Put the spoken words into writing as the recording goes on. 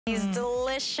These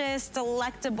delicious,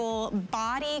 delectable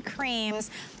body creams,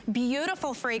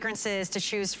 beautiful fragrances to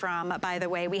choose from, by the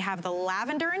way. We have the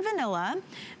lavender and vanilla,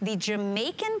 the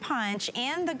Jamaican punch,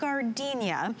 and the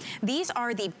gardenia. These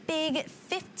are the big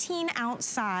 15-ounce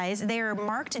size. They're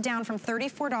marked down from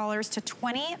 $34 to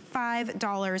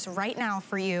 $25 right now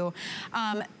for you.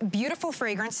 Beautiful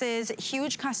fragrances,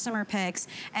 huge customer picks,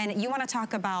 and you want to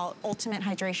talk about ultimate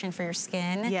hydration for your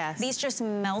skin. Yes. These just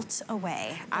melt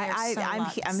away.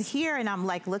 I'm here and I'm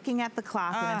like looking at the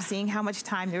clock and I'm seeing how much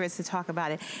time there is to talk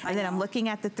about it. And then I'm looking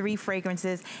at the 3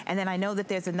 fragrances, and then I know that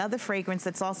there's another fragrance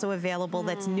that's also available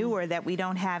that's newer that we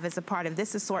don't have as a part of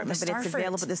this assortment, but it's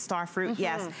available, the Starfruit,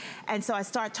 yes. And so I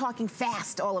start talking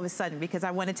fast all of a sudden because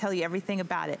I want to tell you everything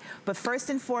about it. But first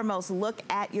and foremost, look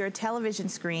at your television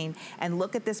screen and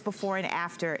look at this before and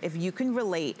after. If you can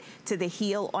relate to the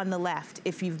heel on the left,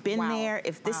 if you've been there,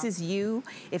 if this is you,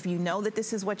 if you know that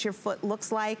this is what your foot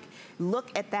looks like, look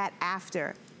at that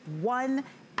after. One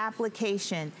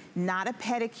application, not a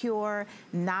pedicure,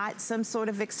 not some sort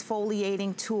of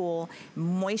exfoliating tool.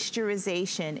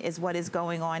 Moisturization is what is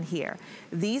going on here.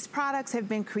 These products have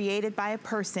been created by a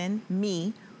person,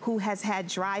 me, who has had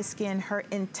dry skin her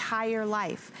entire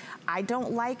life. I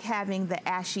don't like having the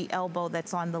ashy elbow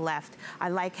that's on the left. I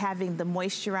like having the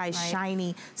moisturized,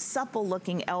 shiny, supple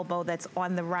looking elbow that's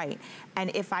on the right.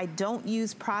 And if I don't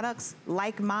use products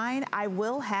like mine, I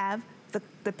will have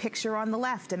the picture on the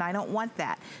left, and I don't want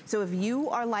that. So if you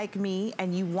are like me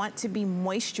and you want to be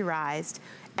moisturized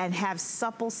and have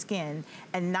supple skin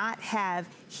and not have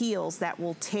heels that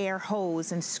will tear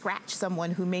hose and scratch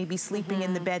someone who may be sleeping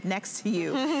in the bed next to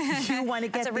you, you want to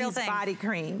get these body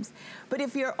creams. But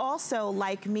if you're also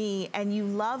like me and you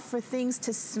love for things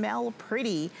to smell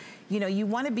pretty, you know, you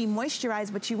want to be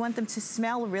moisturized, but you want them to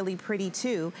smell really pretty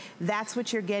too. That's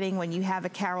what you're getting when you have a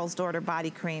Carol's Daughter body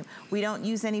cream. We don't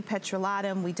use any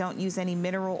petrolatum. We don't use any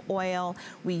mineral oil.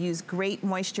 We use great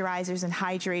moisturizers and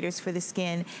hydrators for the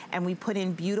skin, and we put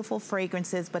in beautiful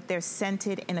fragrances, but they're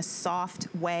scented in a soft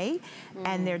way,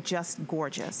 and they're just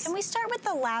gorgeous. Can we start with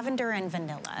the lavender and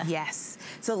vanilla? Yes.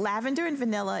 So lavender and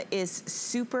vanilla is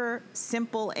super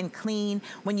simple and clean.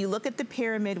 When you look at the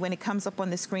pyramid, when it comes up on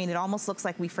the screen, it almost looks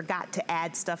like we forgot to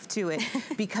add stuff to it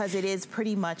because it is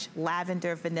pretty much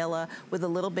lavender, vanilla with a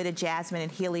little bit of jasmine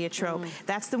and heliotrope.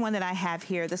 That's the one that I have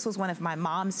here. This was one of my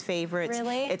mom's favorites.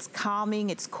 Really? It's calming,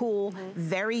 it's cool,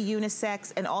 very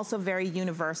unisex, and also very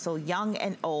universal, young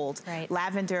and old.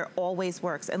 Lavender always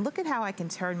works. And look at how I can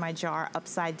turn my jar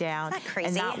upside down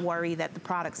and not worry that the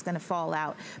product's gonna fall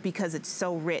out because it's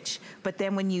so rich. But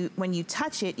then when you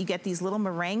touch it, you get these little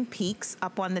meringue peaks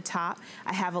up on the top.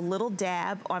 I have a little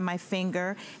dab on my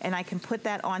finger, and I can put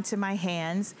that onto my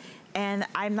hands, and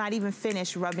I'm not even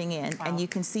finished rubbing in. And you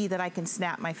can see that I can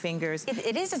snap my fingers.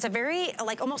 It's a very,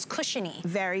 like, almost cushiony.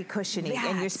 Very cushiony,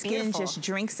 and your skin just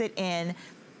drinks it in,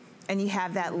 and you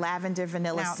have that lavender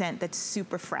vanilla scent that's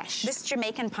super fresh. This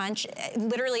Jamaican punch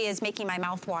literally is making my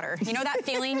mouth water. You know that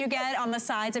feeling you get on the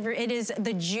sides of your, it is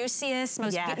the juiciest,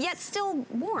 most, yet still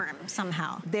warm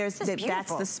somehow. That's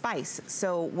the spice.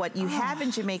 So what you have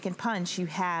in Jamaican punch, you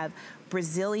have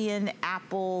Brazilian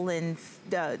apple and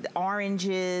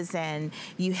oranges, and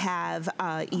you have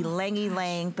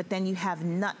ylang-ylang, but then you have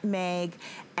nutmeg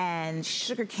and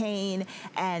sugarcane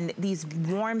and these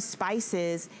warm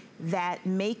spices that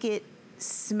make it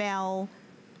smell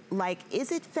like,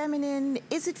 is it feminine?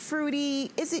 Is it fruity?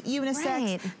 Is it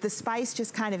unisex? The spice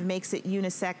just kind of makes it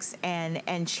unisex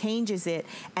and changes it.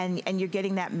 And you're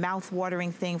getting that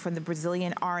mouth-watering thing from the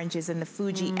Brazilian oranges and the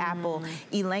Fuji apple.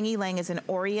 Ylang-ylang is an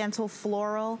oriental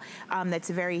floral that's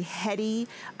very heady.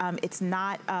 It's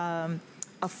not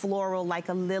a floral like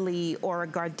a lily or a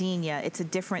gardenia. It's a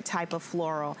different type of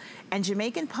floral. And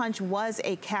Jamaican punch was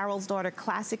a Carol's Daughter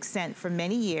classic scent for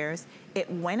many years. It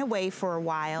went away for a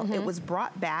while. It was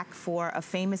brought back for a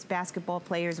famous basketball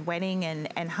player's wedding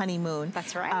and honeymoon.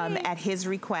 That's right. At his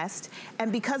request.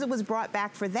 And because it was brought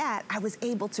back for that, I was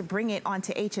able to bring it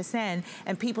onto HSN,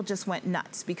 and people just went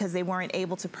nuts because they weren't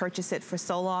able to purchase it for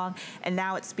so long. And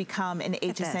now it's become an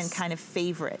HSN kind of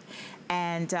favorite.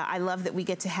 And I love that we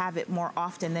get to have it more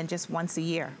often than just once a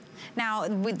year. Now,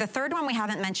 the third one we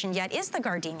haven't mentioned yet is the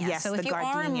gardenia. Yes, so if you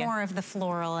are more of the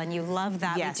floral and you love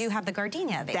that, we do have the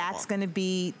gardenia available. That's going to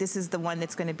be, this is the one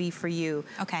that's going to be for you.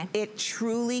 Okay. It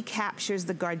truly captures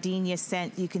the gardenia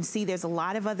scent. You can see there's a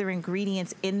lot of other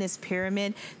ingredients in this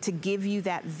pyramid to give you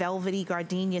that velvety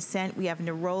gardenia scent. We have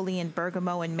neroli and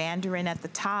bergamot and mandarin at the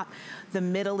top. The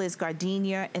middle is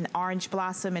gardenia and orange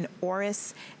blossom and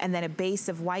orris, and then a base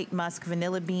of white musk,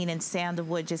 vanilla bean, and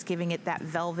sandalwood, just giving it that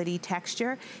velvety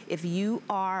texture. If you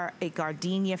are a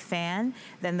gardenia fan,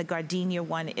 then the gardenia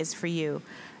one is for you.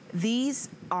 These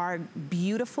are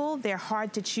beautiful. They're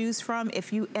hard to choose from.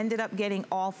 If you ended up getting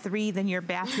all three, then your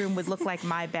bathroom would look like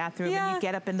my bathroom. And you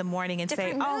get up in the morning and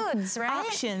different say, moods, right?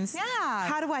 Options. Yeah.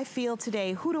 How do I feel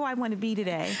today? Who do I want to be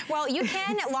today? Well, you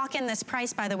can lock in this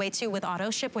price, by the way, too, with auto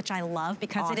ship, which I love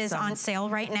because it is on sale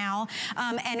right now.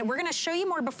 And we're going to show you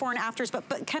more before and afters.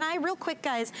 But can I, real quick,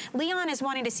 guys, Leon is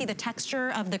wanting to see the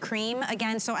texture of the cream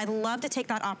again. So I'd love to take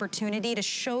that opportunity to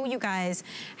show you guys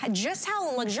just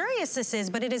how luxurious this is.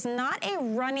 But it is not a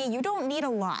runny, you don't need a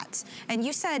lot. And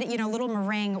you said, you know, little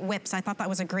meringue whips. I thought that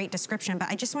was a great description, but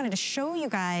I just wanted to show you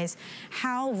guys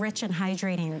how rich and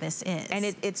hydrating this is. And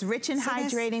it's rich and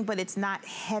hydrating, but it's not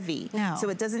heavy. No. So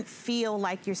it doesn't feel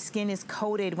like your skin is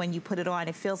coated when you put it on.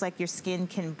 It feels like your skin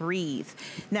can breathe.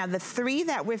 Now, the three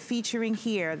that we're featuring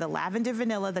here, the Lavender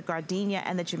Vanilla, the Gardenia,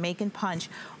 and the Jamaican Punch,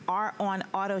 are on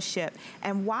auto ship.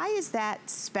 And why is that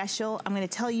special? I'm going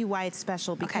to tell you why it's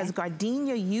special, because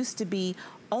Gardenia used to be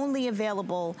only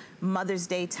available Mother's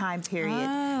Day time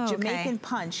period. Jamaican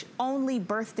Punch, only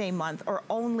birthday month or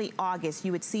only August.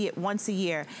 You would see it once a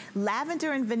year.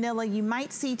 Lavender and Vanilla, you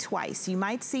might see twice. You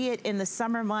might see it in the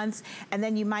summer months, and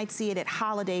then you might see it at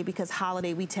holiday, because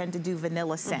holiday we tend to do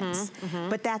vanilla scents.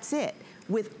 But that's it.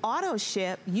 With auto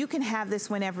ship, you can have this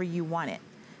whenever you want it.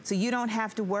 So you don't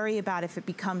have to worry about if it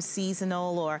becomes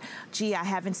seasonal or, gee, I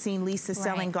haven't seen Lisa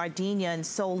selling Gardenia in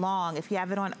so long. If you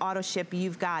have it on auto ship,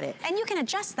 you've got it. And you can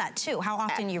adjust that too, how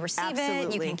often you receive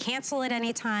it. You can cancel it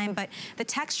anytime, but the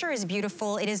texture is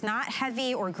beautiful. It is not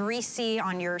heavy or greasy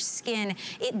on your skin.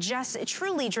 It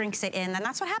truly drinks it in. And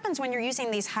that's what happens when you're using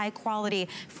these high quality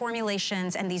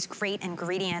formulations and these great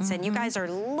ingredients. And you guys are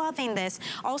loving this.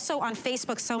 Also on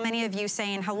Facebook, so many of you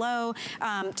saying hello,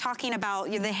 talking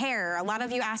about the hair. A lot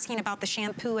of you asking about the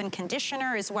shampoo and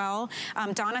conditioner as well.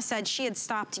 Donna said she had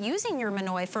stopped using your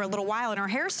Minoy for a little while and her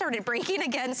hair started breaking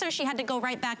again, so she had to go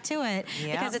right back to it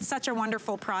because it's such a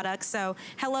wonderful product. So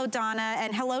hello, Donna,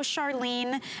 and hello,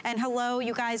 Charlene, and hello,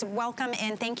 you guys, welcome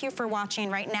in. Thank you for watching.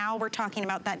 Right now, we're talking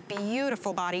about that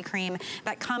beautiful body cream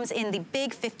that comes in the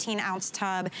big 15-ounce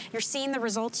tub. You're seeing the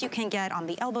results you can get on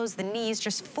the elbows, the knees,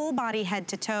 just full body head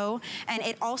to toe. And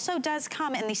it also does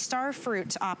come in the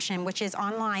Starfruit option, which is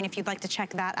online if you'd like to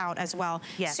check that out as well.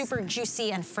 Super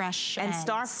juicy and fresh. And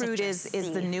Starfruit is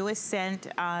the newest scent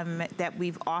that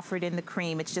we've offered in the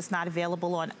cream. It's just not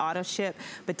available on auto ship,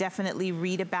 but definitely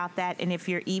read about that. And if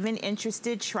you're even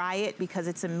interested, try it because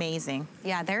it's amazing.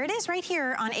 Yeah, there it is right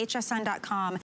here on hsn.com.